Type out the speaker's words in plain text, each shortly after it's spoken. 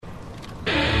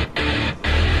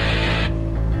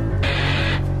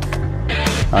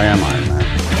I am Iron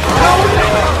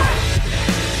Man.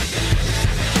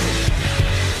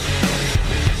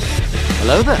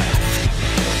 Hello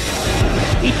there.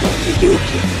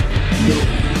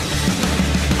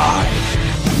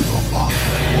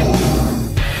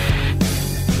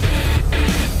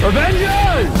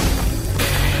 Avengers!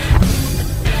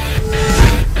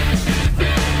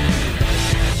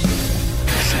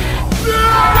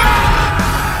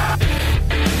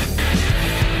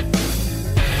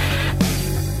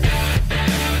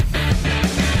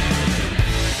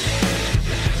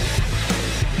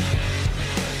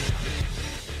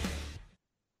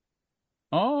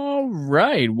 All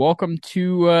right, welcome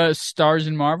to Stars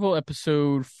in Marvel,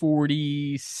 episode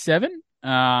 47.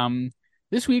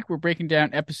 This week we're breaking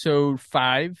down episode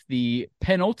 5, the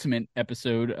penultimate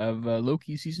episode of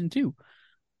Loki season 2.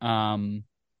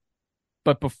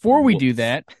 But before we do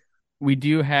that, we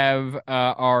do have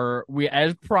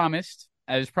as promised,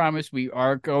 we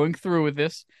are going through with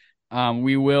this.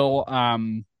 We will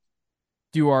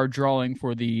do our drawing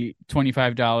for the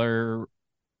 $25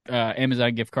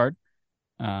 Amazon gift card.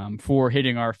 For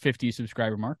hitting our 50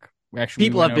 subscriber mark. Actually,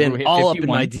 People have been all up in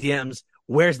my 51. DMs.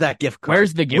 Where's that gift card?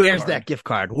 Where's the gift Where's card? that gift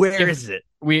card? Where is it?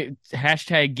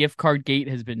 Hashtag gift card gate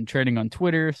has been trending on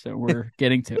Twitter, so we're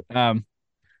getting to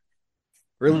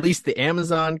Release the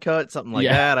Amazon cut, something like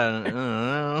Yeah. that. I don't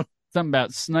know. something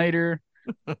about Snyder.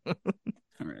 All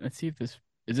right, let's see if this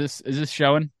is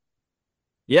showing.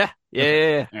 Yeah.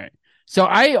 All right. So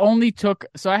I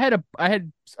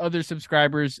had other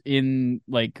subscribers in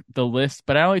like the list,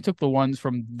 but I only took the ones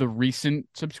from the recent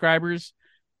subscribers,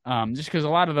 just because a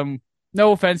lot of them.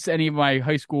 No offense to any of my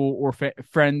high school or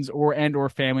friends or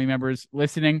family members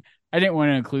listening, I didn't want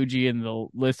to include you in the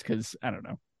list because I don't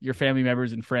know, your family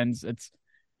members and friends.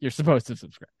 You're supposed to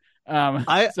subscribe.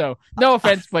 So no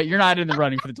offense, but you're not in the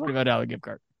running for the $25 gift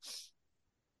card.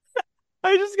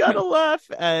 I just gotta laugh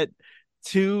at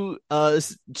two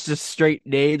just straight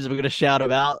names. I'm gonna shout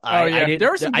them out. Oh, yeah. I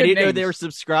There were some didn't good know names. they were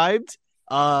subscribed.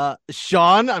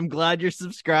 Sean, I'm glad you're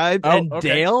subscribed. Oh, and okay.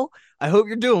 Dale, I hope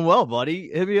you're doing well, buddy.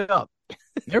 Hit me up.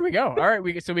 There we go. All right,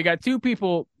 we got two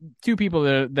people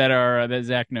that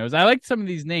Zach knows. I like some of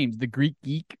these names. The Greek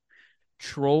Geek,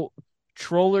 Troller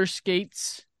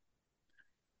Skates.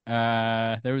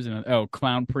 There was another.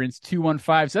 Clown Prince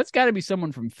 215. So that's got to be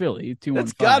someone from Philly.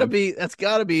 215. That's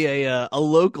gotta be a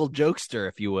local jokester,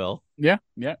 if you will. Yeah.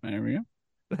 There we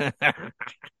go.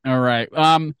 All right.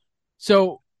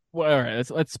 So all right.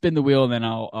 Let's spin the wheel and then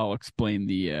I'll explain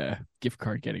the gift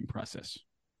card getting process.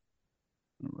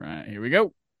 All right, here we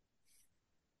go.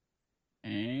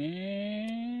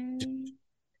 And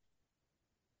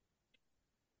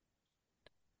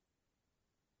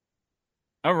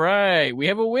all right, we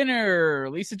have a winner,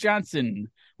 Lisa Johnson,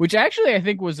 which actually I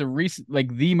think was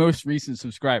the most recent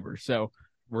subscriber. So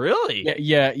Really?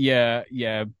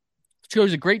 yeah.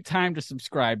 Chose a great time to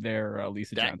subscribe there,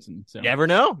 Lisa Johnson. So Never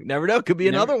know. Could be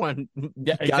another one.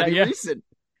 Yeah, Gotta be yeah. recent.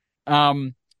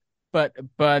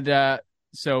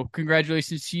 So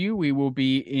congratulations to you. We will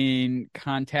be in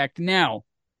contact now.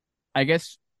 I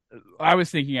guess I was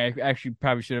thinking I actually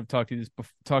probably should have talked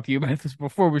to you about this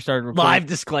before we started recording.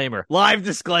 Live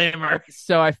disclaimer.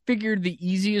 So I figured the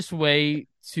easiest way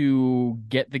to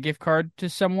get the gift card to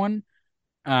someone,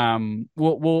 I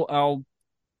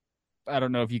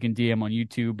don't know if you can DM on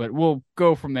YouTube, but we'll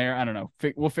go from there. I don't know.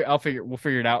 We'll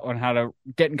figure it out on how to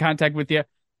get in contact with you.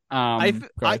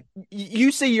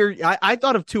 You say I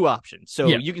thought of two options, so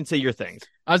Yeah. you can say your things.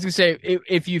 I was gonna say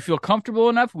if you feel comfortable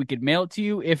enough, we could mail it to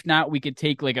you. If not, we could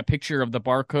take like a picture of the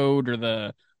barcode or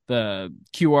the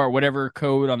QR, whatever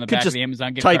code on the back of the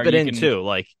Amazon gift Type card. it You in can too,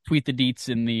 like tweet the deets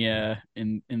in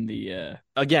the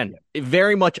again,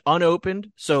 very much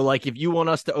unopened. So, like, if you want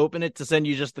us to open it to send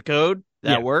you just the code,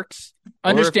 that Yeah. works.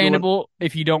 Understandable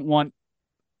if you don't want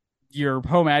your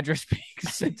home address being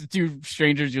sent to two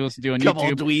strangers you listen to on Couple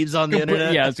YouTube. of dweebs on the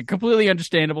internet. Yeah, it's completely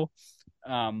understandable.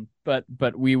 But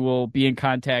we will be in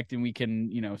contact and we can,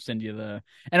 send you and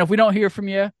if we don't hear from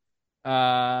you,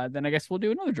 then I guess we'll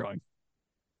do another drawing.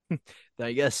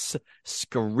 I guess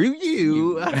screw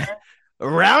you.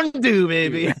 Round two,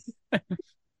 baby.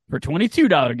 For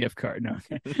 $22 gift card. No.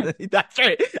 That's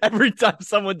right. Every time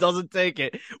someone doesn't take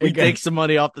it, we Okay. take some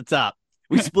money off the top.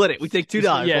 We split it. We take $2.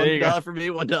 Yeah, there you go. $1 for me,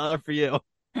 $1 for you.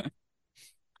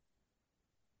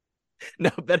 No,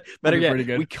 better That'd be yet, pretty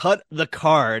good. we cut the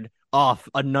card off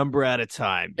a number at a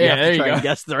time. Yeah, have there to you try go. and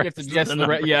guess the You rest have to of guess the the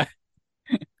number. yeah.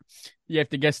 You have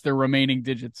to guess the remaining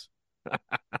digits. Let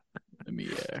me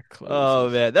close. Oh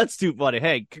this. man, that's too funny.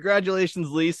 Hey, congratulations,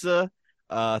 Lisa.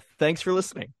 Thanks for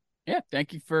listening. Yeah,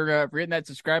 thank you for hitting that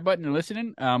subscribe button and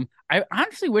listening. I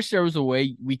honestly wish there was a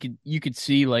way you could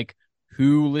see like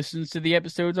who listens to the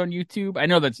episodes on YouTube. I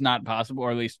know that's not possible,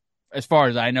 or at least as far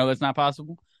as I know, that's not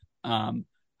possible. Because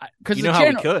You the know how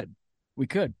channel we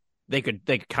could they could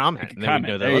they comment could and then we know comment.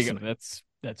 they're There you go. listening.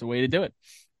 That's a way to do it.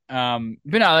 But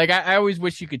no, like I always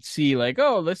wish you could see like,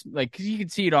 oh, listen, like, because you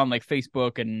could see it on like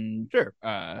Facebook and Sure.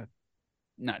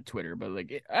 not Twitter, but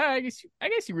like I guess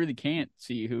you really can't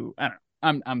see who. I don't know.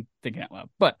 I'm thinking out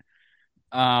loud, but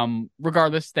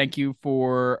regardless, thank you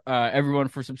for everyone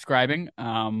for subscribing.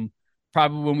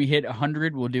 Probably when we hit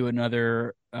 100, we'll do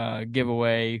another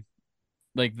giveaway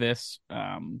like this.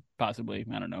 Possibly,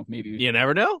 I don't know. You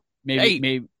never know.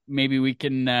 Hey, Maybe we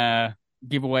can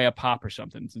give away a pop or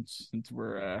something since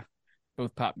we're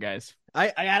both pop guys.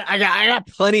 I got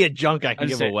plenty of junk I can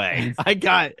give away. I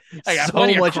got so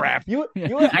plenty much of crap.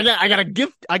 I got a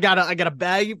gift. I got a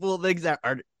bag full of things that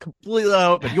are completely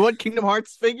open. You want Kingdom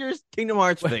Hearts figures? Kingdom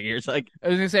Hearts figures. Like I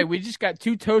was gonna say, we just got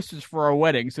 2 toasters for our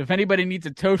wedding, so if anybody needs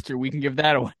a toaster, we can give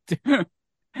that away too.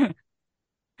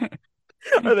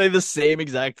 Are they the same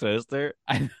exact toaster?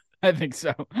 I think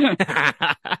so.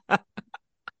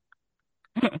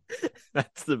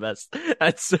 That's the best.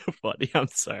 That's so funny. I'm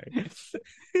sorry.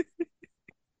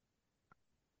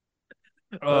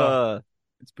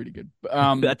 It's pretty good.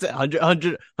 That's it.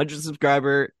 100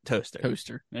 subscriber toaster.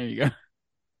 Toaster. There you go.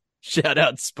 Shout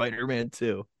out Spider-Man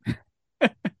 2.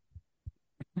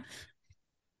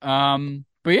 But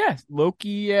yeah,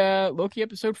 Loki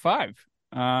episode 5.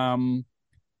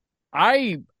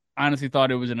 I honestly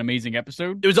thought it was an amazing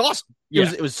episode. It was awesome.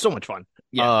 Yeah. It was so much fun.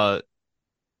 Yeah.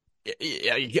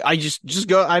 I just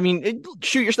go. I mean,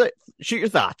 shoot your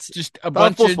thoughts. Just a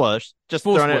bunch full of spoilers. Just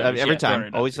full throwing spoilers, it every yeah, time.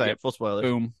 throwing it Always up. say Yep. full spoilers.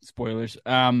 Boom, spoilers.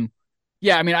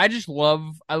 Yeah, I mean, I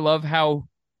love how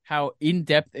in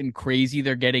depth and crazy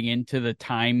they're getting into the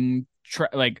time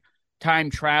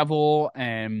travel,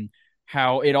 and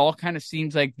how it all kind of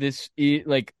seems like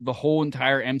like the whole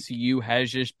entire MCU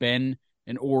has just been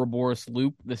an Ouroboros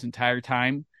loop this entire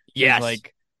time. Yes.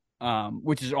 Like,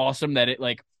 which is awesome that it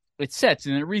sets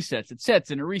and it resets, it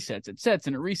sets and it resets, it sets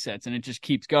and it resets, and it just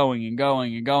keeps going and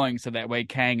going and going. So that way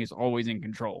Kang is always in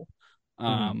control.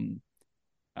 I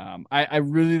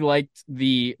really liked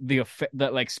the effect,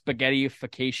 that like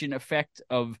spaghettiification effect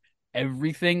of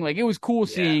everything. Like it was cool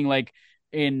seeing like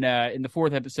in the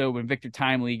 4th episode when Victor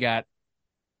Timely got,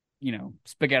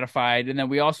 spaghettified, and then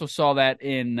we also saw that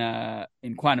in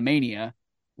Quantumania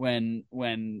when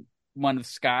one of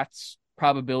Scott's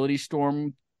probability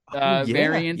storm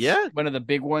variants, one of the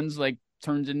big ones, like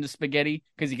turns into spaghetti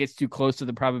because he gets too close to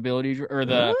the probability or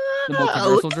the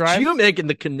multiversal drive. You making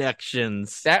the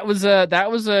connections? That was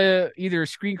either a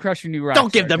Screen Crush or New Rockstar.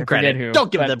 Don't give them credit.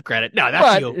 Don't give them credit. No,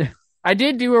 that's you. I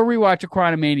did do a rewatch of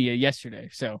Quantumania yesterday,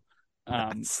 so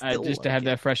just to have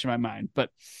that fresh in my mind. But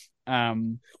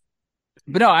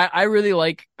no, I really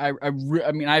like. I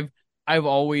mean, I've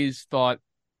always thought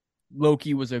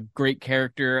Loki was a great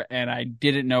character, and I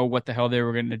didn't know what the hell they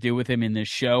were going to do with him in this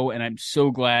show, and I'm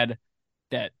so glad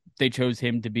that they chose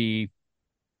him to be,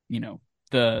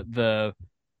 the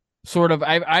sort of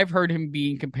I've heard him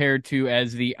being compared to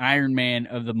as the Iron Man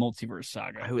of the multiverse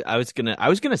saga. I was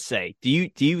gonna say, do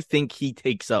you think he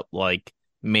takes up like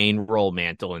main role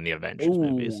mantle in the Avengers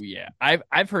movies? Yeah,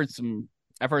 I've heard some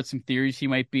theories he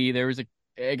might be. There was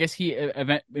I guess he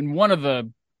in one of the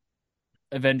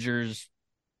Avengers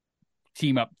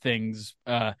team up things,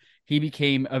 he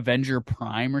became Avenger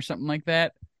Prime or something like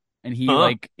that, and he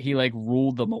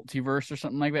ruled the multiverse or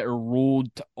something like that, or ruled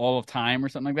all of time or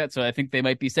something like that. So I think they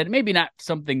might be set, maybe not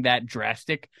something that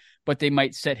drastic, but they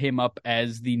might set him up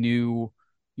as the new,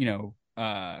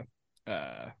 what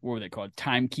were they called?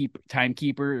 Timekeeper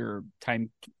or time?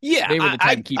 Yeah, they were the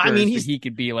timekeepers. I mean, he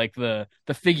could be like the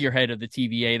figurehead of the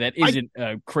TVA that isn't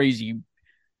a crazy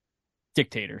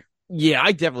dictator. Yeah,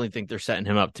 I definitely think they're setting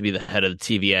him up to be the head of the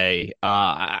TVA.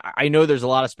 I know there's a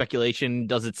lot of speculation.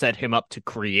 Does it set him up to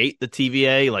create the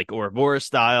TVA, like Ouroboros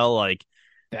style? Like,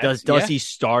 does he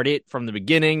start it from the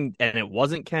beginning and it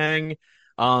wasn't Kang?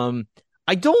 I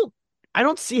don't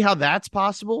see how that's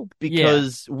possible,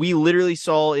 because we literally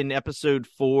saw in episode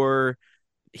 4,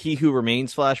 He Who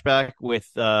Remains flashback with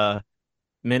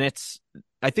minutes.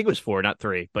 I think it was 4, not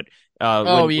 3, but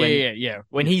when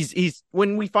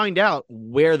we find out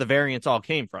where the variants all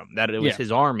came from, that it was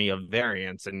his army of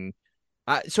variants, and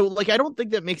so like I don't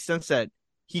think that makes sense that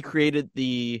he created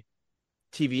the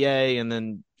TVA and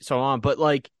then so on. But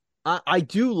like I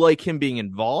do like him being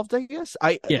involved. I guess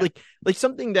like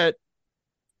something that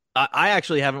I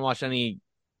actually haven't watched any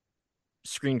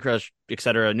Screen Crush,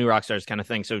 etc., New Rockstars kind of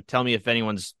thing. So tell me if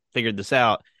anyone's figured this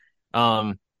out.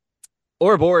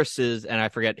 Ouroboros is, and I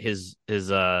forget his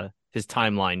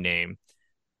timeline name,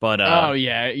 but oh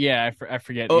yeah, I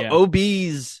forget. Yeah,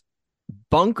 OB's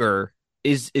bunker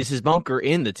is his bunker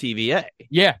in the TVA.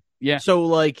 yeah, yeah,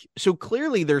 So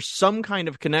clearly there's some kind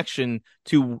of connection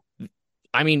to,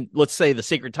 I mean, let's say the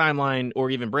sacred timeline or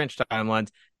even branch timelines,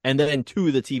 and then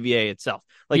to the TVA itself.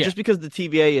 Like just because the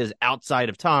TVA is outside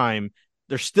of time,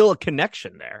 there's still a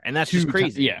connection there, and that's just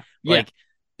crazy. Yeah, like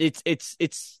it's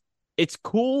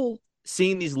cool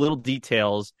seeing these little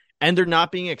details, and they're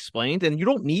not being explained, and you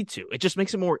don't need to. It just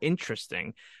makes it more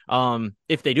interesting.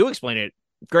 If they do explain it,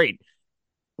 great.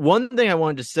 One thing I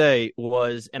wanted to say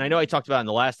was, and I know I talked about it in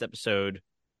the last episode,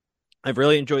 I've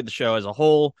really enjoyed the show as a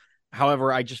whole.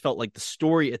 However, I just felt like the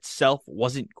story itself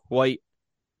wasn't quite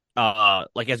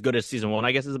like as good as season 1,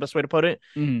 I guess is the best way to put it.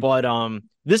 But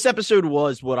this episode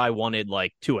was what I wanted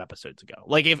like 2 episodes ago.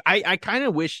 Like if I kind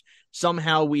of wish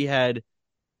somehow we had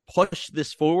pushed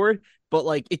this forward, but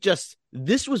like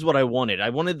this was what I wanted. I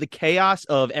wanted the chaos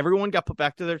of everyone got put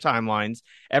back to their timelines.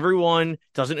 Everyone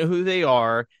doesn't know who they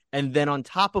are. And then on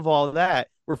top of all of that,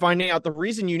 we're finding out the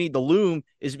reason you need the loom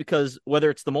is because whether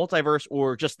it's the multiverse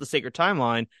or just the sacred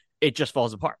timeline, it just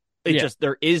falls apart.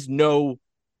 There is no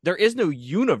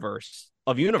universe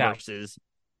of universes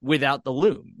without the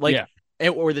loom.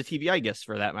 Or the TVA, I guess,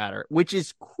 for that matter, which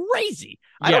is crazy.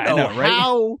 I don't know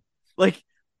how, like,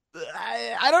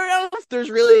 I don't know if there's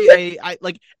really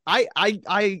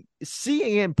I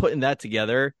seeing him putting that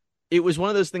together. It was one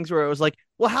of those things where I was like,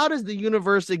 well, how does the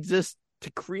universe exist to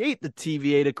create the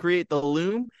TVA, to create the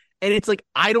loom? And it's like,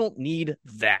 I don't need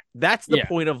that. That's the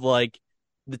point of like,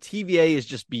 the TVA is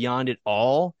just beyond it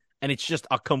all. And it's just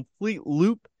a complete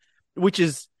loop, which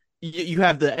is, you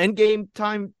have the endgame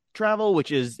time travel,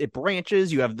 which is, it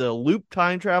branches. You have the loop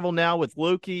time travel now with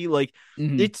Loki. Like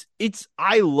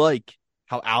I like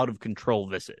how out of control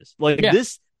this is. Like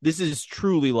this is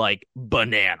truly like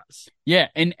bananas. Yeah,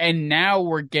 and now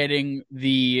we're getting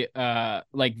the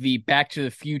like the Back to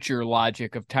the Future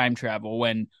logic of time travel,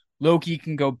 when Loki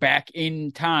can go back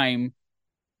in time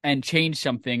and change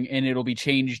something, and it'll be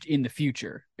changed in the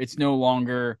future. It's no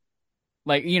longer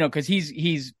like, because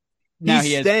he's now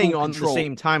he has staying full on control. the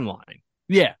same timeline.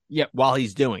 Yeah, yeah. While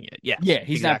he's doing it. Yeah. Yeah,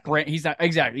 he's not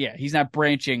exactly. Yeah, he's not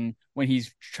branching when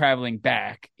he's traveling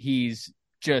back. He's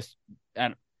just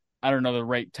I don't know the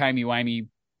right timey-wimey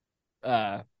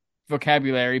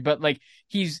vocabulary, but like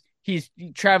he's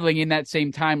traveling in that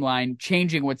same timeline,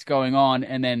 changing what's going on,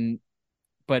 and then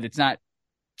but it's not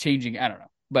changing. I don't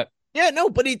know. But yeah, no,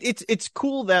 but it's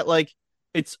cool that like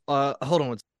it's hold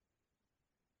on.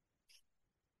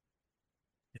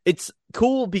 It's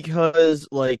cool because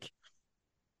like,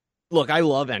 look, I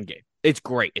love Endgame. It's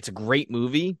great. It's a great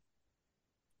movie.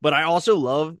 But I also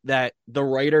love that the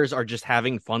writers are just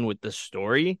having fun with the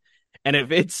story. And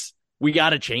if it's, we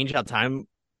got to change how time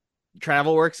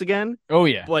travel works again. Oh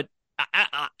yeah. But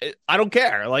I don't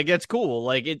care. Like, it's cool.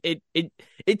 Like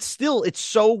it's still, it's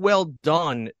so well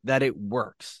done that it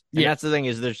works. And that's the thing,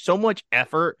 is there's so much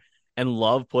effort and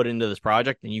love put into this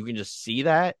project, and you can just see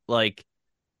that. Like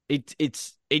it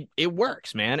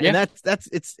works, man. Yeah. And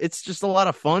it's just a lot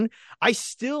of fun. I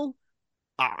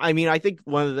mean, I think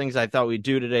one of the things I thought we'd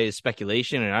do today is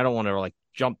speculation, and I don't want to like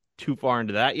jump too far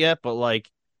into that yet, but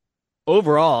like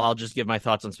overall, I'll just give my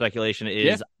thoughts on speculation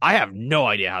is I have no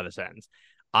idea how this ends.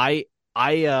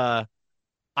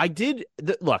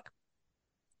 Look,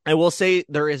 I will say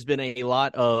there has been a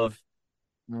lot of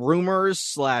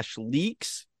rumors /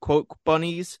 leaks, quote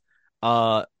bunnies,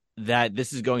 that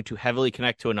this is going to heavily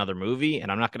connect to another movie,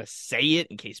 and I'm not going to say it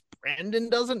in case Brandon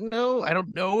doesn't know. I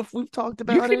don't know if we've talked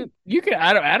about it. You can.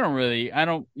 I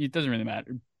don't. It doesn't really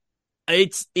matter.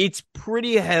 It's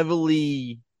pretty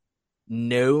heavily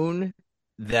known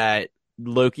that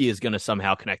Loki is going to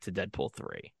somehow connect to Deadpool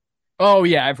 3. Oh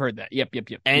yeah, I've heard that. Yep.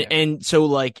 And so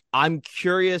like, I'm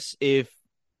curious if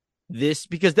this,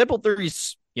 because Deadpool 3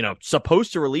 is,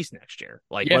 supposed to release next year.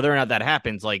 Like whether or not that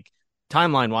happens, like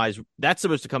timeline wise, that's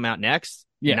supposed to come out next,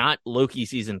 not Loki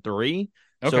season 3.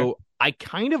 Okay. So I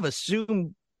kind of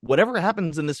assume whatever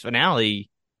happens in this finale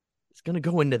is going to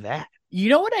go into that. You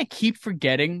know what I keep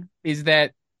forgetting is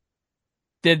that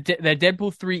that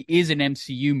Deadpool 3 is an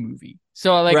MCU movie.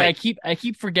 So like right. I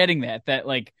keep forgetting that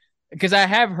like, because I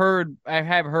have heard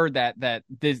that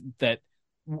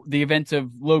the events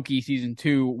of Loki season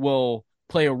 2 will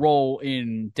play a role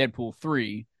in Deadpool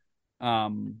 3. I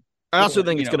also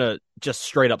think it's gonna just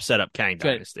straight up set up Kang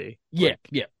Dynasty. Yeah.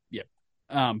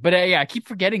 But I keep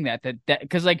forgetting that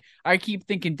because like I keep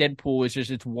thinking Deadpool is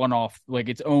just its one-off, like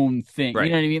its own thing. Right.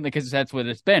 You know what I mean? Because that's what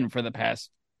it's been for the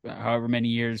past however many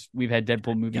years we've had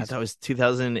Deadpool movies. Yeah, that was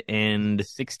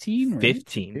 2016,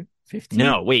 15, right? 15?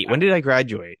 No, wait. When did I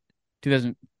graduate?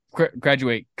 2000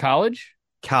 graduate college?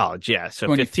 College, yeah. So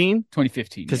 15?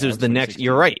 2015. Because Yeah, it was the next. 2016.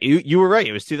 You're right. You were right.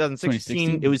 It was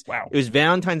 2016. 2016? Wow. It was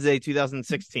Valentine's Day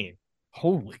 2016.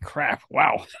 Holy crap.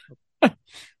 Wow.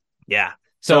 Yeah.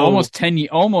 So almost 10 years.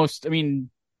 Almost, I mean,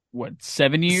 what,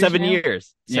 7 years? 7 now?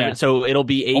 years. Yeah. So it'll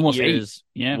be 8 almost years.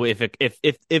 8. Yeah.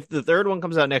 If the third one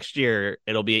comes out next year,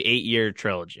 it'll be an 8-year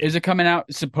trilogy. Is it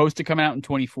supposed to come out in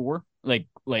 24? Like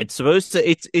it's supposed to.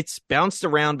 It's bounced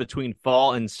around between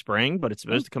fall and spring, but it's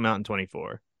supposed to come out in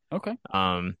 24. Okay.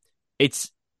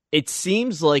 It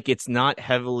seems like it's not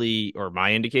heavily, or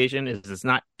my indication is it's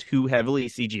not too heavily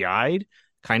CGI'd.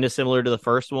 Kind of similar to the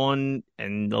first one,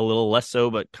 and a little less so,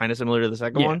 but kind of similar to the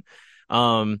second one.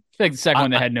 I feel like the second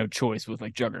one they had no choice with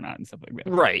like Juggernaut and stuff like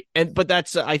that. Right, but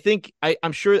that's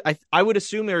I'm sure I would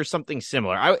assume there's something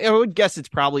similar. I would guess it's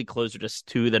probably closer to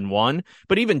 2 than 1,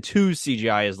 but even 2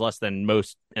 CGI is less than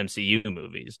most MCU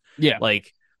movies. Yeah,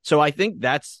 so I think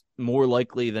that's more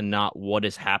likely than not what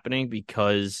is happening,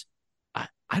 because I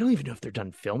don't even know if they're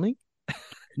done filming.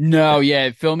 No, yeah,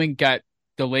 filming got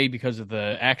delayed because of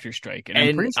the actor strike, and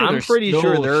I'm pretty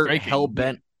sure they're hell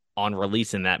bent on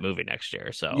releasing that movie next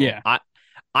year. So yeah,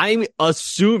 I'm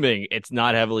assuming it's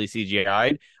not heavily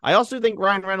CGI'd. I also think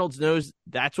Ryan Reynolds knows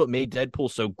that's what made Deadpool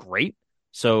so great.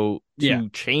 So to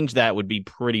change that would be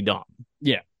pretty dumb.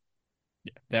 Yeah,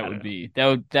 that would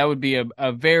be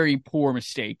a very poor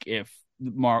mistake if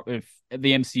the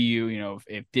MCU,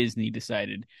 if Disney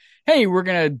decided, hey, we're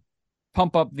gonna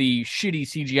pump up the shitty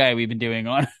CGI we've been doing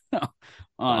on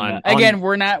again,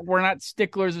 we're not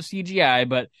sticklers of CGI,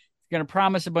 but gonna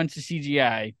promise a bunch of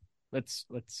CGI. Let's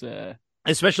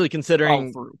especially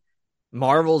considering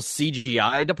Marvel's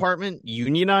CGI department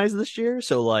unionized this year.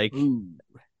 So like,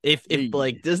 if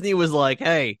like Disney was like,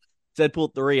 hey,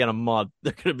 Deadpool 3 in a month,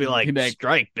 they're gonna be like,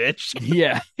 strike, bitch.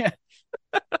 Yeah.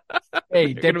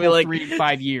 Hey, Deadpool 3 in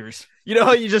 5 years. You know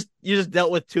how you just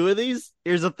dealt with 2 of these?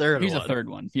 Here's a third one. Here's a third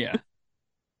one. Yeah.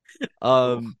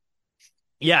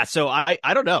 Yeah, so I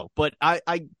don't know, but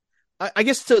I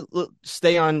guess to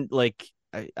stay on, like,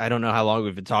 I don't know how long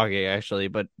we've been talking actually,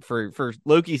 but for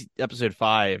Loki episode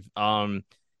 5, I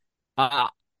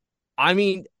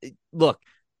mean, look,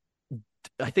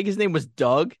 I think his name was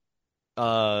Doug,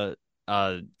 Mobius's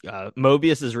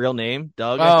real name,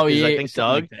 Doug. Oh, I think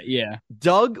Doug. Like yeah,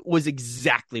 Doug was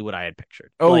exactly what I had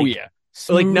pictured. Oh, like, yeah,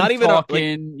 smooth, like not even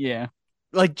talking, yeah,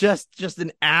 like just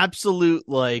an absolute,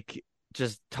 like,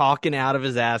 just talking out of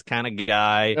his ass kind of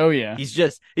guy. Oh yeah, he's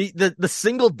just the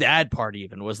single dad part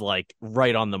even was like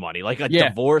right on the money, like a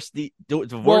divorcee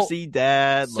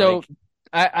dad. So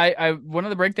like, I one of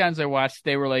the breakdowns I watched,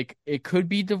 they were like, it could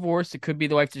be divorce, it could be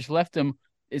the wife just left him.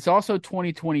 It's also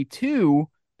 2022.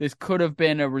 This could have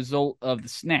been a result of the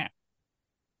snap,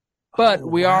 but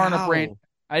we are on a branch.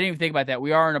 I didn't even think about that.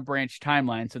 We are in a branch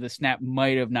timeline, so the snap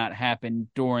might have not happened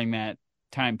during that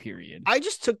time period. I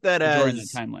just took that as during the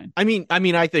timeline. I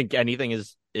mean, I think anything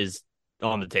is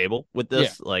on the table with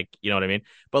this, like, you know what I mean?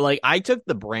 But like, I took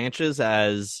the branches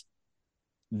as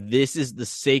this is the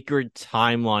sacred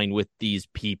timeline with these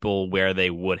people where they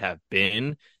would have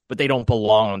been, but they don't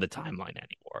belong on the timeline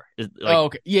anymore. Like,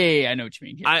 okay. Yeah, I know what you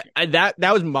mean. Yeah,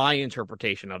 that was my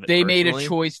interpretation of it. They made a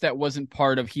choice that wasn't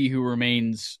part of He Who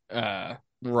Remains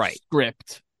right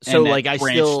script. So like, I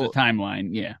still the timeline,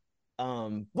 yeah.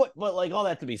 But like, all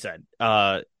that to be said,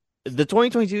 the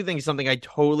 2022 thing is something I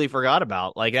totally forgot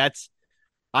about. Like,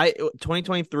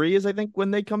 2023 is, I think,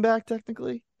 when they come back,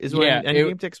 technically, is when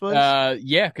Endgame takes place.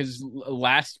 Yeah, because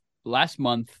last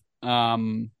month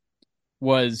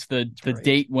was the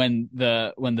date when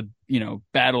the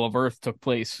Battle of Earth took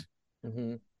place.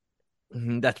 Mm-hmm.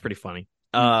 Mm-hmm. That's pretty funny.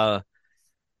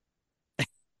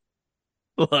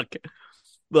 Look,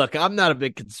 I'm not a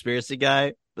big conspiracy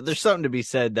guy, but there's something to be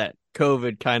said that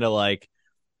COVID kind of like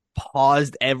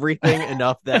paused everything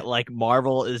enough that like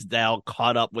Marvel is now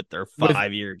caught up with their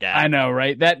 5-year gap. I know,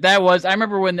 right? That was, I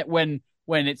remember when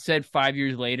it said 5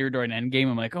 years later during Endgame,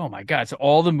 I'm like, oh my God, so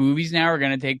all the movies now are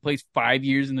going to take place 5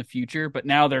 years in the future, but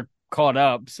now they're caught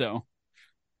up, so.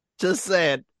 Just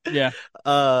saying. Yeah.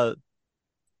 But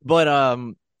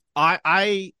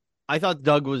I thought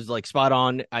Doug was like spot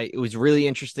on. It was really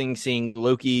interesting seeing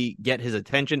Loki get his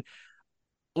attention.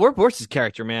 Borst's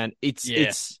character, man, it's do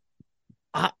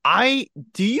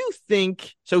you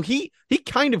think so? He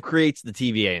kind of creates the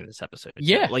TVA in this episode.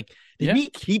 Yeah, like he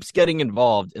keeps getting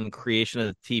involved in the creation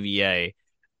of the TVA.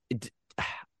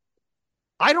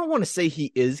 I don't want to say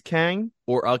he is Kang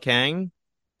or a Kang,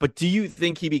 but do you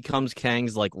think he becomes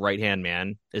Kang's like right hand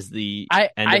man? Is the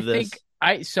end of this?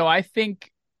 I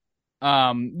think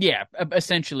Yeah,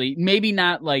 essentially, maybe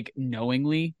not like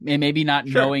knowingly, and maybe not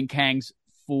Sure. knowing Kang's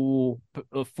full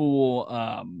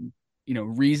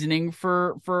reasoning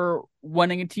for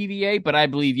wanting a TVA, but I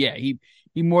believe, yeah, he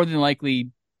more than likely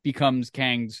becomes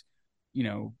Kang's,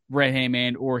 right hand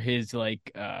man or his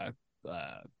like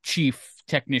chief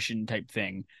technician type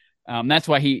thing. That's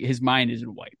why his mind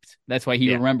isn't wiped. That's why he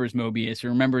Yeah. remembers Mobius, he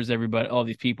remembers everybody, all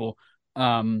these people.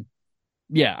 Yeah,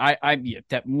 yeah,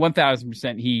 that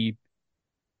 1000% he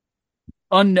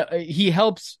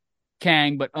helps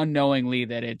Kang, but unknowingly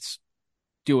that it's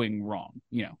doing wrong.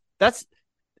 That's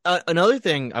another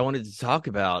thing I wanted to talk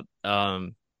about.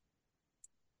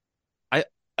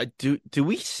 Do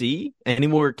we see any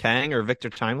more Kang or Victor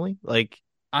Timely? Like,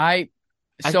 I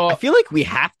I feel like we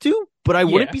have to, but I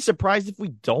wouldn't Yeah. be surprised if we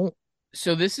don't.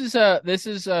 So this is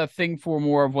a thing for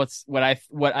more of what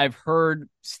I've heard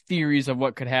theories of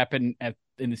what could happen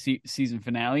in the season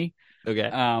finale. Okay.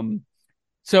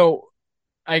 So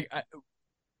I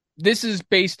this is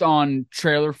based on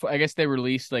trailer. I guess they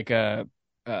released like a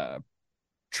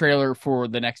trailer for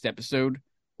the next episode,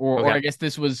 or Okay. I guess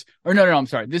this was, or no, I'm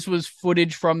sorry, this was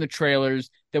footage from the trailers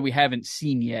that we haven't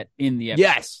seen yet in the episode.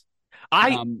 Yes.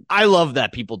 I love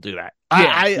that people do that.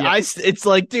 Yeah, It's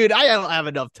like, dude, I don't have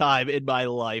enough time in my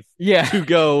life yeah. to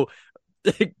go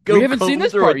We haven't seen comb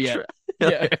this through part a yet.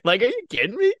 Yeah. Like, are you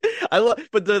kidding me? I love,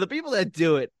 but the people that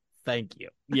do it, thank you.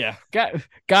 Yeah,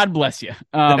 God bless you.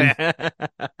 But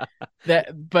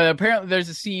apparently there's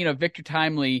a scene of Victor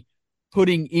Timely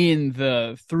putting in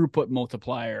the throughput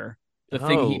multiplier, the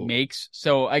thing he Oh. makes.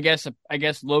 So I guess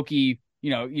Loki,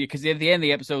 because at the end of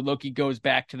the episode, Loki goes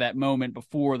back to that moment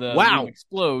before the Wow. room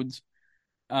explodes.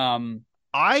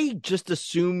 I just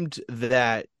assumed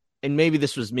that, and maybe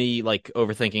this was me like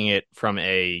overthinking it from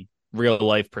a real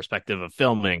life perspective of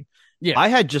filming. Yeah. I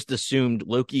had just assumed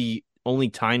Loki only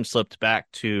time slipped back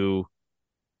to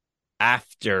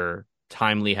after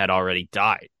Timely had already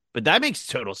died. But that makes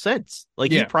total sense.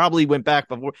 Like, he Yeah. probably went back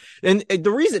before. And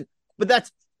the reason, but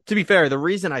that's, to be fair, the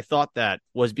reason I thought that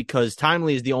was because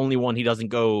Timely is the only one he doesn't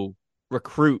go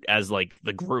recruit as like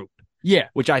the group, Yeah.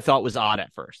 which I thought was odd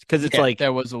at first. Because it's Yeah, like,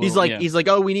 that was a he's little, like, yeah. he's like,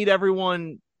 oh, we need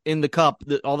everyone in the cup,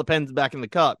 all the pens back in the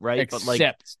cup, right? Except but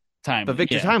like, Timely. but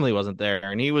Victor yeah. Timely wasn't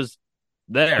there, and he was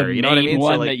there. The You know what I main mean?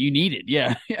 one So, like, that you needed.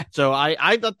 Yeah. Yeah. so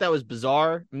I thought that was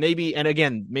bizarre. Maybe, and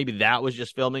again, maybe that was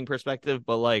just filming perspective,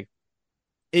 but like,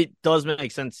 it does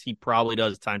make sense. He probably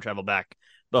does time travel back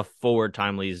before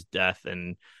Timely's death,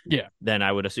 and Yeah. then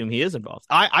I would assume he is involved.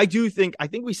 I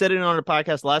think we said it on our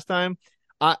podcast last time.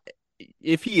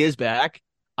 If he is back,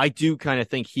 I do kind of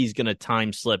think he's gonna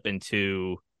time slip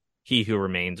into He Who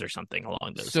Remains or something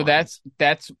along those lines.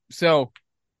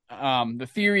 The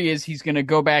theory is he's gonna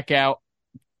go back out,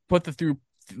 put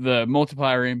the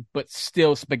multiplier in, but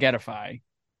still spaghettify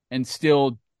and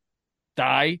still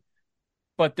die.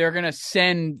 But they're gonna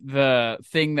send the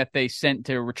thing that they sent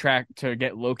to retract to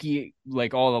get Loki,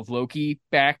 like all of Loki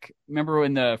back. Remember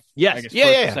in the Yes, I guess, yeah,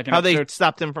 first or yeah. second How episode? they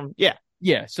stopped him from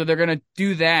Yeah, so they're gonna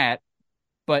do that,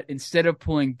 but instead of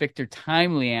pulling Victor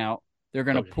Timely out, they're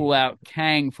gonna Okay. pull out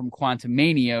Kang from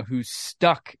Quantumania, who's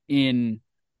stuck in.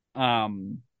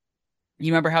 You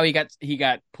remember how he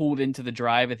got pulled into the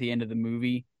drive at the end of the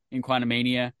movie in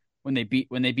Quantumania when they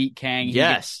beat Kang? He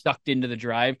Yes. gets sucked into the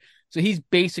drive, so he's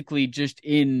basically just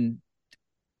in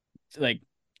like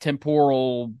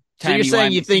temporal. So you're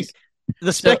saying you think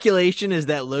the So- speculation is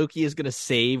that Loki is going to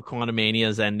save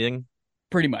Quantumania's ending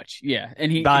pretty much, yeah,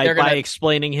 and by they're gonna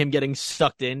explaining him getting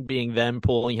sucked in, being them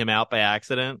pulling him out by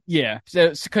accident? Yeah,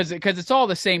 so because it's all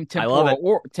the same I love it.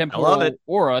 temporal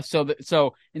aura.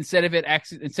 So instead of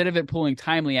it pulling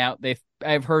Timely out,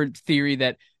 I've heard theory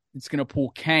that it's gonna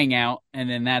pull Kang out, and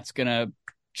then that's gonna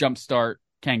jumpstart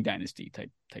Kang Dynasty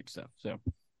type stuff. So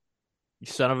You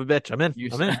son of a bitch! I'm in.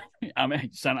 I'm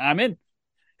in. I'm in.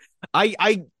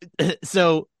 I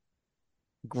so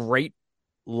great,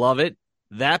 love it.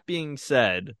 That being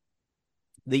said,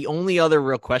 the only other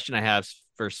real question I have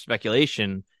for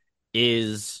speculation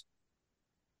is,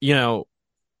 I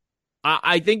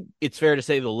think it's fair to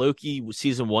say the Loki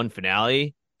season 1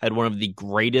 finale had one of the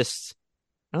greatest.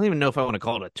 I don't even know if I want to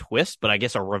call it a twist, but I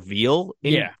guess a reveal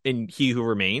in He Who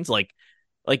Remains. Like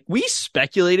we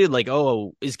speculated, like,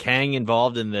 oh, is Kang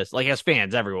involved in this? Like, as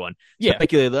fans, everyone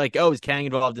speculated, like, oh, is Kang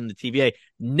involved in the TVA?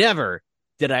 Never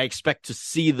did I expect to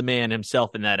see the man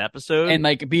himself in that episode, and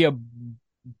like be a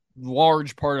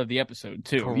large part of the episode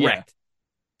too. Correct.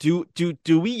 Yeah.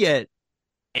 Do we get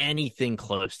anything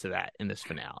close to that in this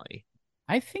finale?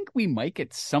 I think we might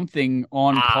get something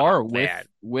on par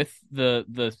with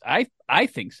the I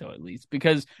think so, at least,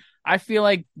 because I feel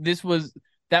like this was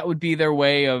that would be their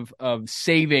way of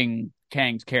saving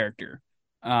Kang's character.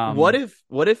 What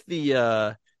if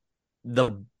the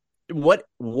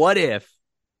what if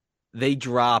they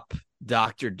drop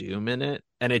Doctor Doom in it,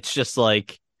 and it's just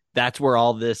like that's where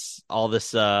all this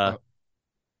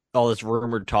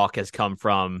rumored talk has come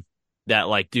from, that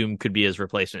like Doom could be his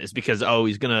replacement, is because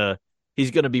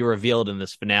he's gonna be revealed in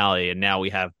this finale, and now we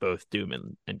have both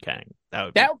Doom and Kang.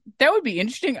 That would be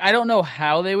interesting. I don't know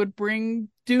how they would bring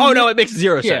Doom. Oh no, it makes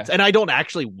zero sense, and I don't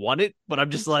actually want it, but I'm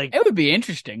just like, it would be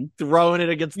interesting throwing it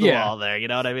against the wall there. You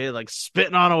know what I mean? Like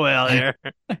spitting on a whale here.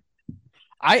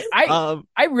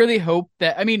 I really hope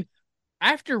that. I mean,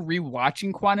 after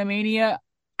rewatching Quantumania,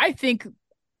 I think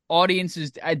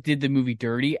audiences did the movie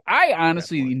dirty. I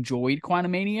honestly enjoyed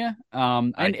Quantumania.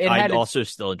 And I also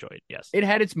still enjoyed it. Yes, it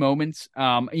had its moments.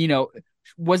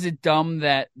 Was it dumb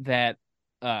that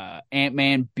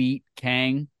Ant-Man beat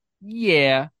Kang?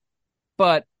 Yeah,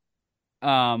 but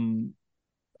I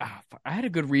had a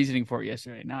good reasoning for it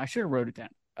yesterday. Now I should have wrote it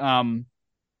down.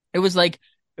 It was like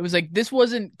this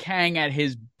wasn't Kang at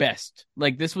his best.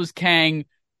 Like this was Kang,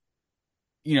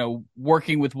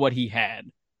 working with what he had.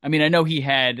 I mean, I know he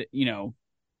had, the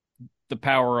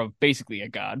power of basically a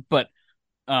god, but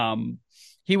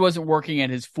he wasn't working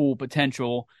at his full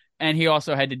potential, and he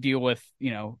also had to deal with,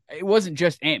 it wasn't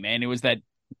just Ant-Man, it was that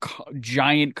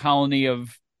giant colony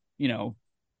of,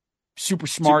 super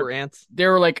smart super ants.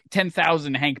 There were like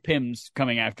 10,000 Hank Pyms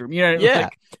coming after him. Yeah.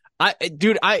 I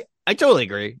totally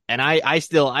agree. And I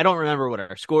don't remember what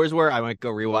our scores were. I might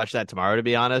go rewatch that tomorrow, to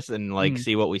be honest, and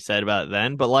see what we said about it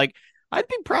then. But like, I'd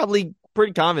be probably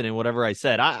pretty confident in whatever I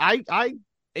said. I've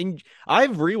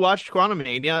rewatched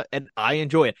Quantumania and I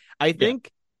enjoy it. I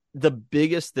think the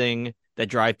biggest thing that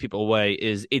drives people away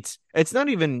is it's not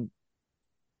even,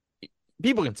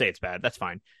 people can say it's bad, that's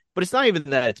fine, but it's not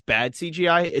even that it's bad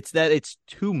CGI, it's that it's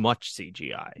too much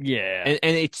CGI. Yeah.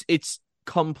 And it's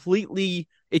completely,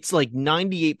 it's like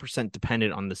 98%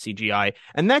 dependent on the CGI,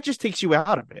 and that just takes you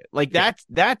out of it. Like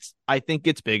that's I think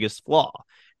its biggest flaw.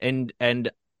 And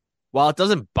while it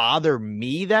doesn't bother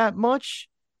me that much,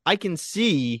 I can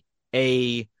see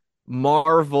a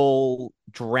Marvel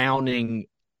drowning,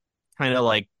 kind of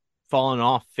like falling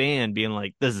off fan being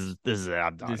like, this is it.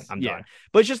 I'm done. I'm done.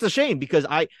 But it's just a shame because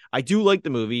I do like the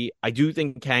movie. I do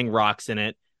think Kang rocks in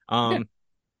it. I don't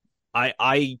know. I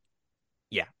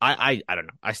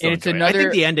still enjoy it. I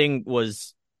think the ending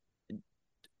was,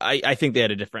 I think they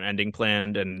had a different ending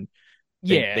planned, and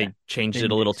they changed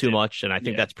it a little too much, and I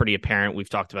think that's pretty apparent. We've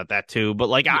talked about that too, but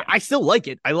like I still like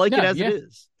it. I like it as it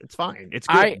is. It's fine. It's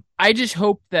good. I just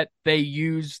hope that they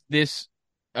use this.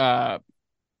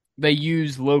 They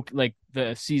use Loki, like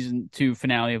the season 2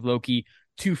 finale of Loki,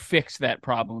 to fix that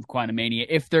problem with Quantumania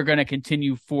if they're going to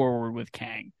continue forward with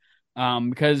Kang.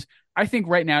 Because I think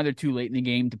right now they're too late in the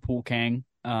game to pull Kang.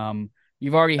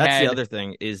 You've already That's the other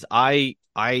thing is we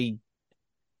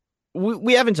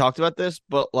haven't talked about this,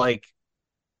 but like,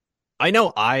 I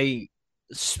know I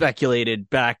speculated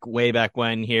way back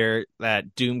when here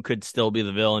that Doom could still be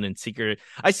the villain in Secret.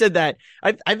 I said that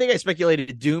I think I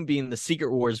speculated Doom being the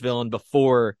Secret Wars villain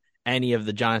before any of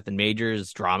the Jonathan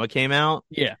Majors drama came out.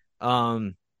 Yeah.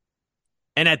 And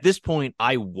at this point,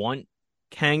 I want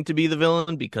Kang to be the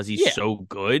villain because he's so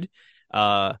good.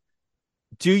 Would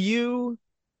you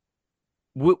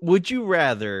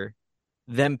rather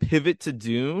them pivot to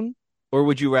Doom, or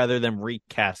would you rather them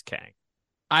recast Kang?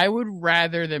 I would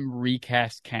rather them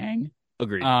recast Kang.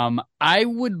 Agreed. I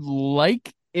would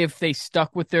like if they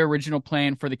stuck with their original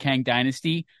plan for the Kang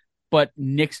Dynasty, but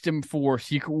nixed him for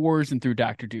Secret Wars and threw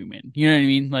Doctor Doom in. You know what I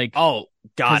mean? Like, oh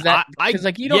god, because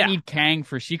like you don't need Kang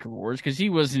for Secret Wars because he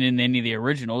wasn't in any of the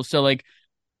originals. So like,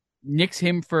 nix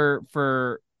him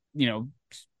for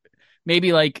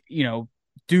maybe like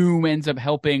Doom ends up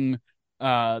helping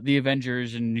the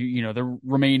Avengers and the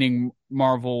remaining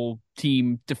Marvel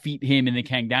team defeat him in the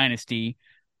Kang Dynasty,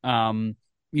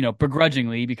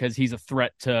 begrudgingly because he's a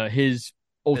threat to his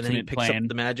ultimate and then he picks plan. Up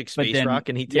the magic space rock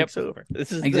and he takes over. This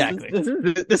was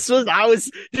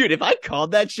dude. If I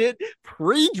called that shit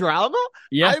pre-drama,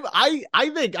 I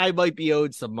think I might be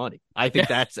owed some money. I think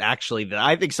that's actually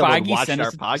I think someone watched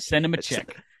our podcast. Send him a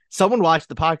check. Someone watched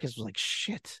the podcast, was like,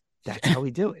 shit, that's how we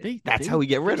do it. That's how we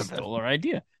get rid of it. Stole our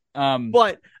idea.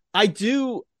 But I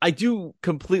do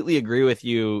completely agree with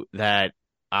you that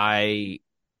I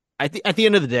think at the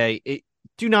end of the day,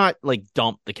 do not like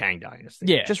dump the Kang Dynasty.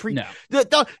 Yeah, just no.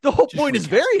 The whole point is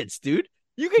variance, dude.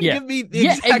 You can give me the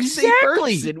exact same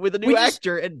person with a new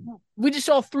actor, and we just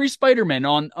saw 3 Spider-Men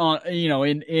on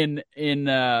in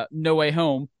No Way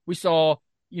Home. We saw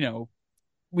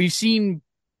we've seen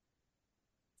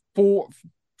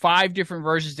 5 different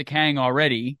versions to Kang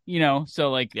already, so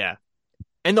like yeah.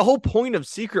 And the whole point of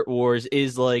Secret Wars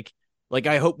is like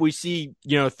I hope we see,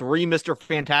 3 Mr.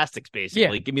 Fantastics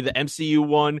basically. Yeah. Give me the MCU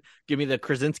one, give me the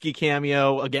Krasinski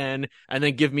cameo again, and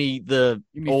then give me the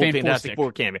old Fantastic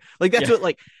Four cameo. Like that's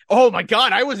what oh my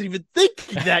god, I wasn't even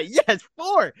thinking that. Yes,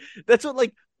 4. That's what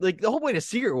like the whole point of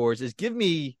Secret Wars is give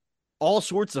me all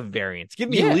sorts of variants. Give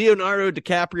me Leonardo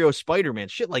DiCaprio Spider-Man,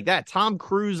 shit like that. Tom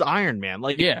Cruise Iron Man.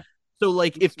 Like so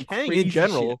like if Kang in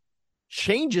general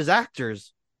changes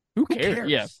actors, who cares?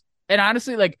 Yeah. And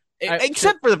honestly, like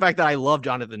except for the fact that I love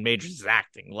Jonathan Majors'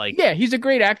 acting. Like, yeah, he's a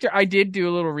great actor. I did do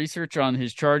a little research on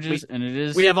his charges, and it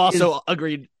is. We have also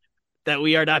agreed that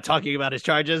we are not talking about his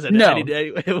charges. And no,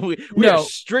 we are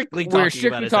strictly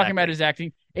talking about his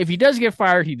acting. If he does get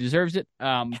fired, he deserves it.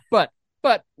 But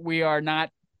we are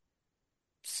not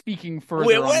speaking further.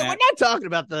 We're not talking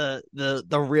about the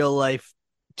real life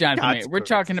Jonathan Majors. We're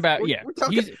talking about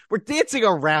we're dancing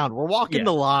around. We're walking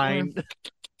the line.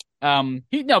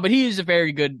 But he is a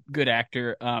very good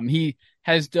actor. He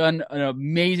has done an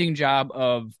amazing job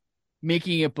of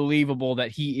making it believable that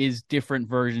he is different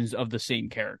versions of the same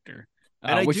character,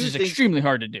 which is extremely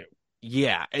hard to do.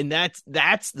 Yeah, and that's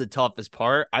the toughest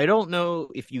part. I don't know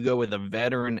if you go with a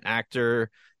veteran actor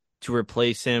to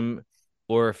replace him,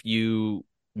 or if you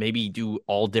maybe do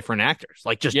all different actors.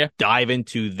 Like just dive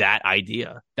into that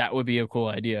idea. That would be a cool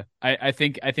idea. I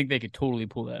think they could totally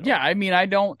pull that off. Yeah, I mean, I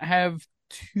don't have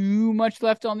too much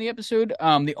left on the episode.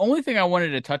 The only thing I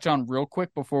wanted to touch on real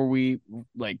quick before we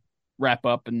like wrap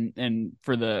up and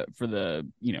for the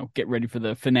get ready for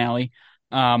the finale.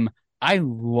 I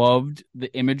loved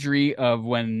the imagery of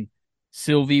when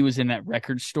Sylvie was in that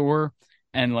record store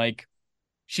and like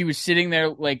she was sitting there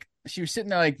like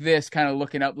this, kind of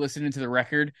looking up, listening to the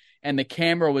record, and the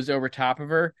camera was over top of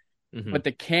her. Mm-hmm. But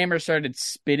the camera started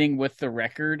spinning with the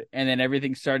record, and then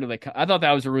everything started like. I thought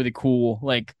that was a really cool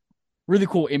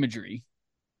imagery.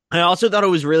 I also thought it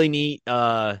was really neat.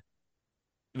 Valerie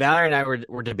and I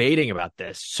were debating about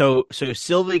this. So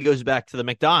Sylvie goes back to the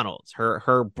McDonald's,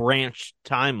 her branch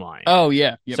timeline. Oh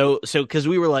yeah. Yep. So because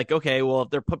we were like, okay, well if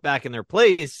they're put back in their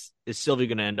place, is Sylvie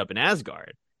going to end up in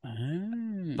Asgard?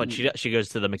 But she goes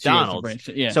to the McDonald's.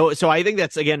 So I think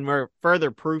that's again more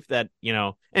further proof that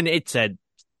and it said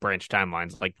branch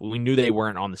timelines. Like we knew they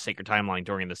weren't on the sacred timeline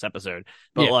during this episode,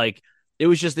 but like it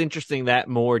was just interesting that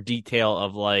more detail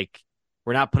of like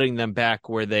we're not putting them back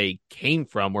where they came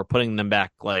from. We're putting them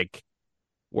back like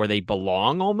where they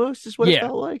belong. Almost is what it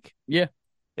felt like. Yeah.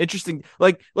 Interesting.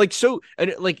 Like so.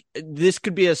 And like this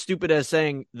could be as stupid as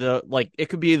saying it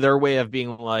could be their way of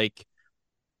being like.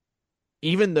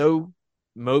 Even though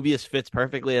Mobius fits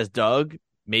perfectly as Doug,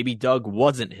 maybe Doug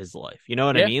wasn't his life. You know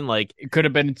what I mean? Like it could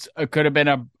have been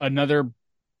another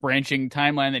branching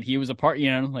timeline that he was a part.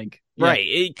 Right.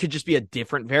 It could just be a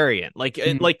different variant, like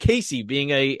Casey being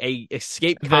a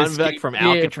escaped convict from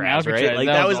Alcatraz, right? Like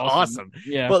that was awesome.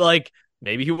 Yeah, but like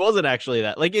maybe he wasn't actually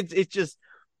that. Like it's just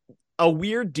a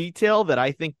weird detail that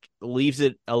I think leaves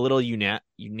it a little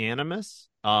unanimous.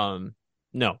 No,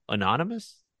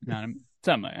 anonymous.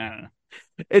 Something I don't know.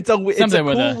 It's a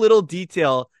cool little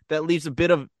detail that leaves a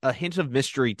bit of a hint of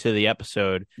mystery to the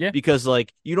episode. Yeah. Because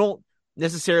like you don't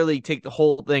necessarily take the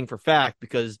whole thing for fact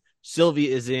because Sylvie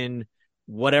is in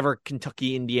whatever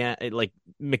Kentucky, Indiana, like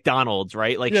McDonald's,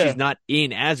 right? Like she's not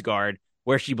in Asgard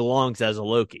where she belongs as a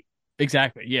Loki.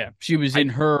 Exactly. Yeah. She was in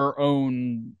her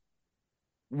own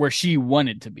where she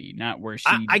wanted to be, not where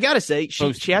she. I gotta say,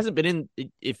 she hasn't been in.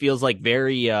 It feels like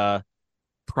very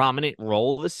prominent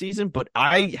role this season, but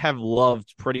I have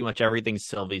loved pretty much everything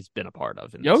Sylvie's been a part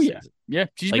of in this season. Yeah,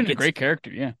 she's been a great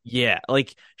character. Yeah,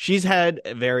 like she's had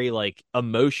a very like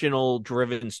emotional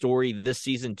driven story this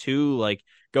season too, like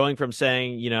going from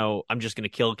saying I'm just gonna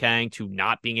kill Kang to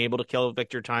not being able to kill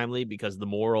Victor Timely because the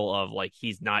moral of like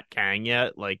he's not Kang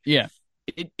yet. Like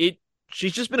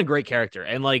she's just been a great character,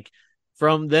 and like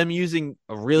from them using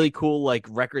a really cool like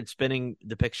record spinning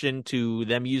depiction to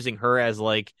them using her as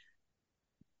like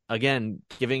again,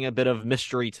 giving a bit of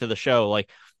mystery to the show. Like,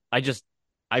 I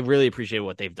really appreciate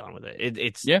what they've done with it.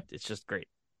 It's just great.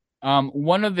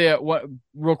 One of the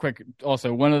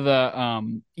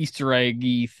Easter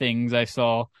eggy things I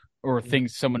saw, or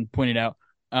things someone pointed out,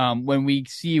 when we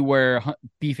see where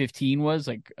B-15 was,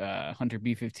 like Hunter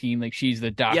B-15, like she's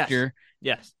the doctor.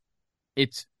 Yes.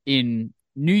 It's in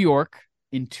New York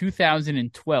in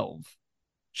 2012.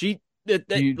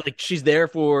 Like she's there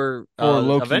for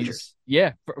Loki's Avengers.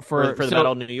 Yeah, for the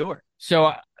Battle of New York.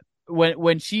 So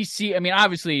when she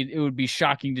obviously it would be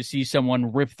shocking to see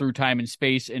someone rip through time and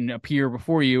space and appear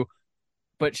before you,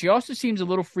 but she also seems a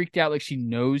little freaked out, like she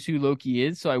knows who Loki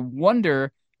is. So I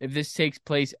wonder if this takes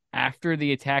place after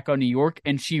the attack on New York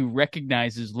and she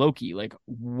recognizes Loki. Like,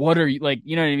 what are you like?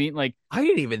 You know what I mean? Like, I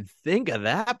didn't even think of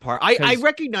that part. I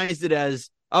recognized it as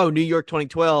New York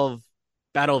 2012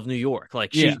 Battle of New York.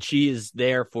 Like she is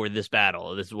there for this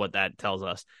battle. This is what that tells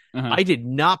us. I did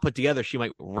not put together she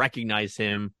might recognize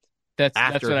him. That's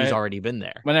he's already been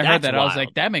there. When I heard that, wild. I was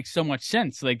like, that makes so much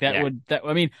sense. Like I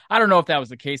mean, I don't know if that was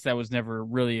the case. That was never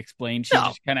really explained. She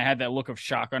just kind of had that look of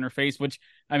shock on her face, which,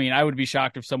 I mean, I would be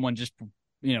shocked if someone just,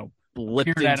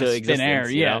 blipped into thin air.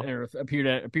 Yeah. Or appeared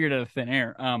out of thin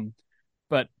air.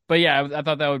 But yeah, I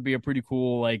thought that would be a pretty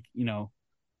cool, like,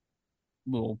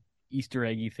 little Easter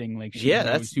eggy thing. Like, she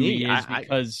knows who he is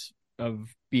because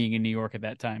of being in New York at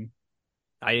that time.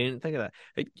 I didn't think of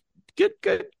that.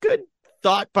 Good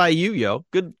thought by you, yo.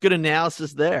 Good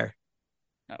analysis there.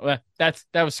 Well, that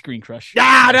was Screen Crush.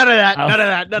 None of that.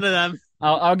 None of them.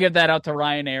 I'll give that out to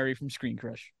Ryan Airy from Screen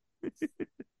Crush.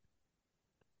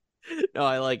 No,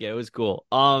 I like it. It was cool.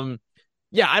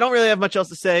 Yeah, I don't really have much else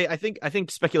to say. I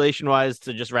think speculation wise,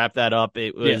 to just wrap that up,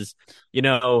 it was,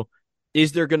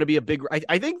 is there going to be a big?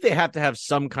 I think they have to have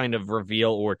some kind of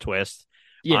reveal or twist.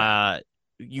 Yeah.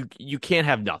 You can't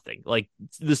have nothing. Like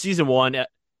the season 1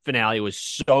 finale was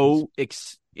so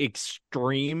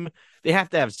extreme. They have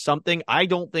to have something. I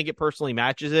don't think it personally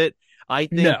matches it. I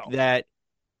think that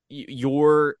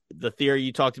the theory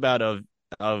you talked about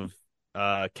of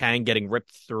Kang getting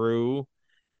ripped through,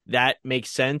 that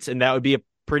makes sense, and that would be a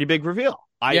pretty big reveal.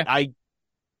 I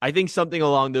think something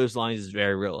along those lines is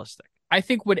very realistic. I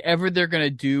think whatever they're gonna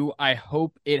do, I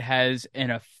hope it has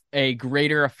a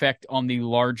greater effect on the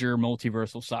larger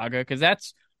multiversal saga, because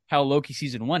that's how Loki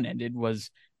season 1 ended.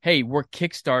 Was, hey, we're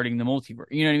kickstarting the multiverse.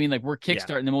 You know what I mean? Like, we're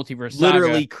kickstarting the multiverse saga.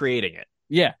 Literally creating it.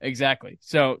 Yeah, exactly.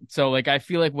 So like, I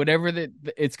feel like whatever that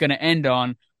it's going to end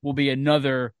on will be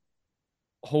another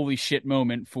holy shit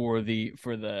moment for the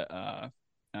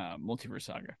multiverse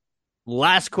saga.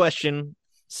 Last question.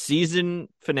 Season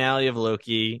finale of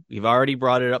Loki. We've already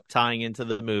brought it up tying into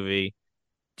the movie.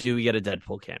 Do we get a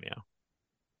Deadpool cameo?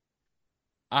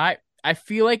 I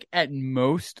feel like at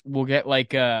most we'll get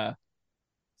like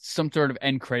some sort of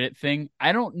end credit thing.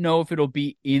 I don't know if it'll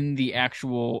be in the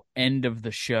actual end of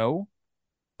the show.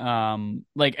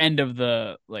 Like end of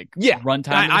the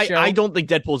runtime of the show. I don't think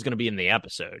Deadpool is going to be in the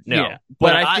episode. No. Yeah,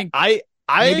 but I think I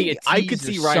could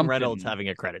see Ryan Reynolds having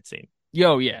a credit scene.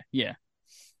 Yo, yeah.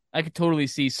 I could totally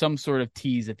see some sort of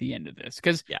tease at the end of this,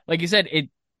 because like you said,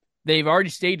 they've already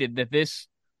stated that this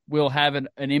will have an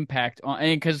impact on,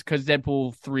 and because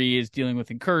Deadpool 3 is dealing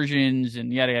with incursions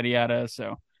and yada yada yada.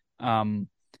 So,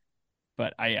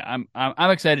 but I'm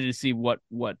excited to see what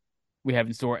we have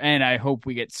in store, and I hope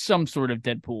we get some sort of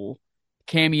Deadpool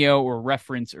cameo or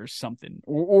reference or something,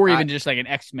 or even just like an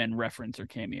X-Men reference or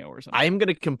cameo or something. I am going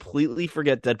to completely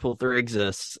forget Deadpool 3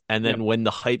 exists, and then when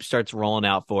the hype starts rolling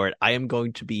out for it, I am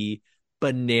going to be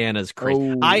bananas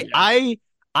crazy.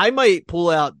 I might pull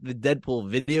out the Deadpool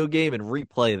video game and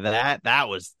replay that. That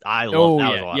was a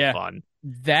lot of fun.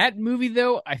 That movie,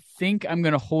 though, I think I'm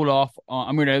going to hold off on.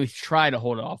 I'm going to at least try to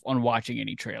hold off on watching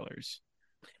any trailers.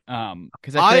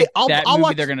 Because I think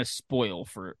movie they're going to spoil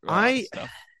for stuff.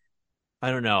 I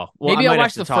don't know. Well, maybe I'll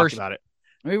watch the first about it.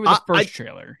 Maybe the first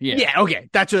trailer. Yeah. Okay.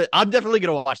 That's what I'm definitely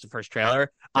going to watch the first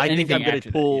trailer. I think I'm going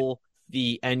to pull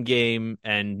the end game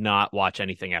and not watch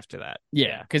anything after that.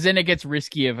 Yeah, because then it gets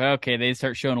risky of they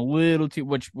start showing a little too,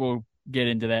 which we'll get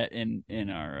into that in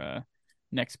our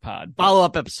next pod follow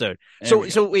up episode.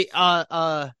 So wait,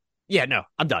 I'm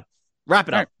done. Wrap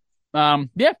it up. Right.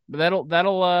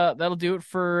 That'll do it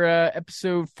for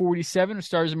episode 47 of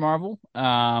Stars of Marvel.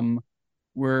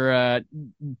 We're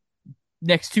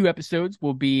next 2 episodes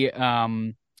will be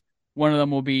one of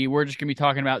them will be, we're just gonna be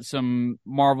talking about some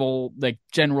Marvel, like,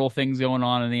 general things going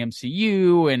on in the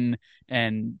MCU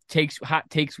and hot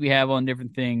takes we have on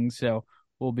different things. So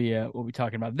we'll be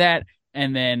talking about that,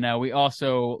 and then we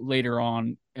also later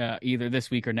on either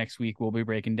this week or next week we'll be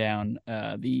breaking down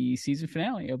the season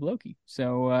finale of Loki.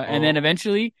 So and then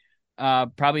eventually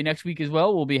probably next week as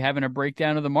well, we'll be having a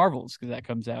breakdown of the Marvels, because that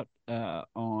comes out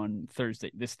on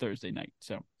this Thursday night.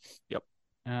 So, yep.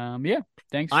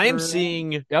 Thanks. I am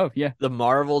seeing the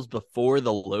Marvels before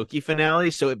the Loki finale,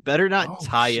 so it better not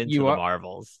tie into the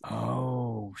Marvels.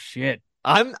 Oh shit!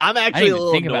 I'm actually a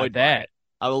little annoyed about that.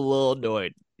 I'm a little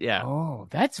annoyed. Yeah. Oh,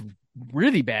 that's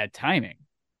really bad timing.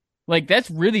 Like,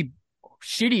 that's really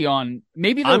shitty. On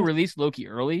maybe they'll release Loki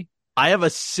early. I have a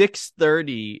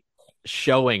 6:30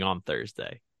 showing on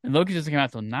Thursday, and Loki doesn't come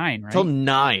out till 9, right? Till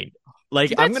 9.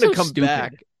 Like, I'm gonna come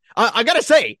back. I gotta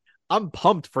say, I'm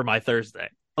pumped for my Thursday.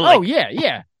 Like,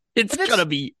 yeah. It's gonna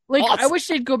be like awesome. I wish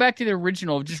they'd go back to the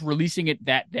original of just releasing it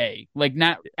that day, like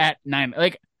not at 9.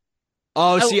 Like,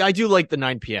 see, I do like the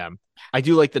 9 p.m. I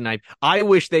do like the 9. I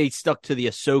wish they stuck to the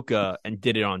Ahsoka and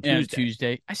did it on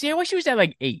Tuesday. I see. I wish it was at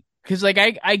like 8 because like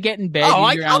I get in bed. Oh,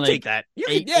 I'll like take that. You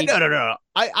 8, can, yeah, 8.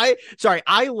 No. Sorry.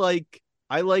 I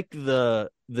like the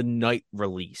night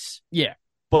release. Yeah,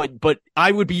 but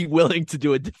I would be willing to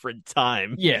do a different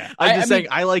time. Yeah, I'm just saying.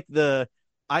 I like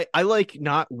I like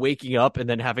not waking up and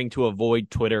then having to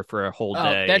avoid Twitter for a whole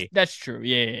day. That's true.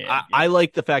 Yeah. I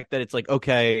like the fact that it's like,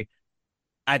 okay,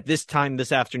 at this time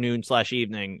this afternoon /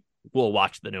 evening, we'll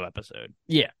watch the new episode.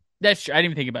 Yeah, that's true. I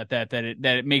didn't even think about that. That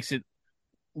it makes it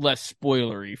less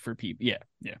spoilery for people. Yeah,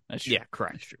 that's true. Yeah,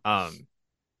 correct.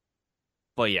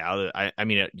 But yeah, I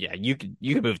mean, yeah, you can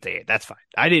move to 8. That's fine.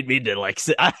 I didn't mean to like.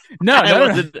 No.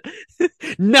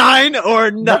 9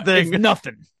 or nothing. No,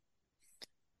 nothing.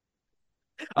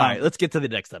 All right, let's get to the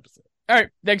next episode. All right,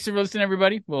 thanks for listening,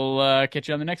 everybody. We'll catch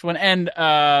you on the next one. And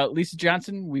Lisa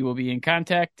Johnson, we will be in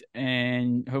contact,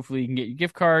 and hopefully you can get your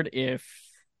gift card. If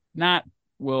not,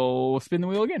 we'll spin the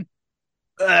wheel again.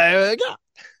 Yeah.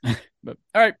 But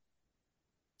all right,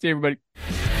 see you, everybody.